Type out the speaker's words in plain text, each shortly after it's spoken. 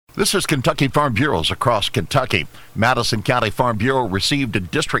This is Kentucky Farm Bureaus across Kentucky. Madison County Farm Bureau received a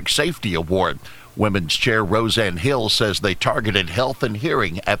District Safety Award. Women's Chair Roseanne Hill says they targeted health and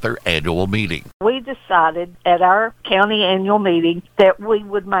hearing at their annual meeting. We decided at our county annual meeting that we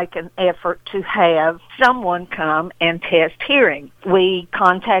would make an effort to have someone come and test hearing. We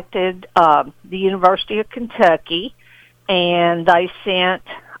contacted the University of Kentucky, and they sent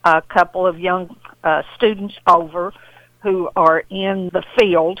a couple of young students over who are in the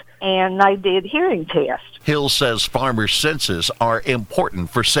field, and they did hearing tests. Hill says farmers' senses are important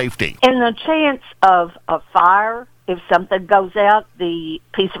for safety. In the chance of a fire, if something goes out, the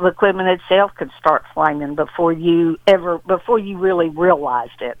piece of equipment itself could start flaming before you really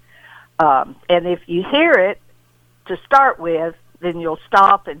realized it. And if you hear it to start with, then you'll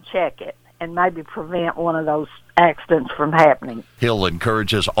stop and check it and maybe prevent one of those accidents from happening. Hill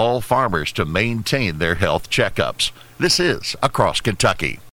encourages all farmers to maintain their health checkups. This is Across Kentucky.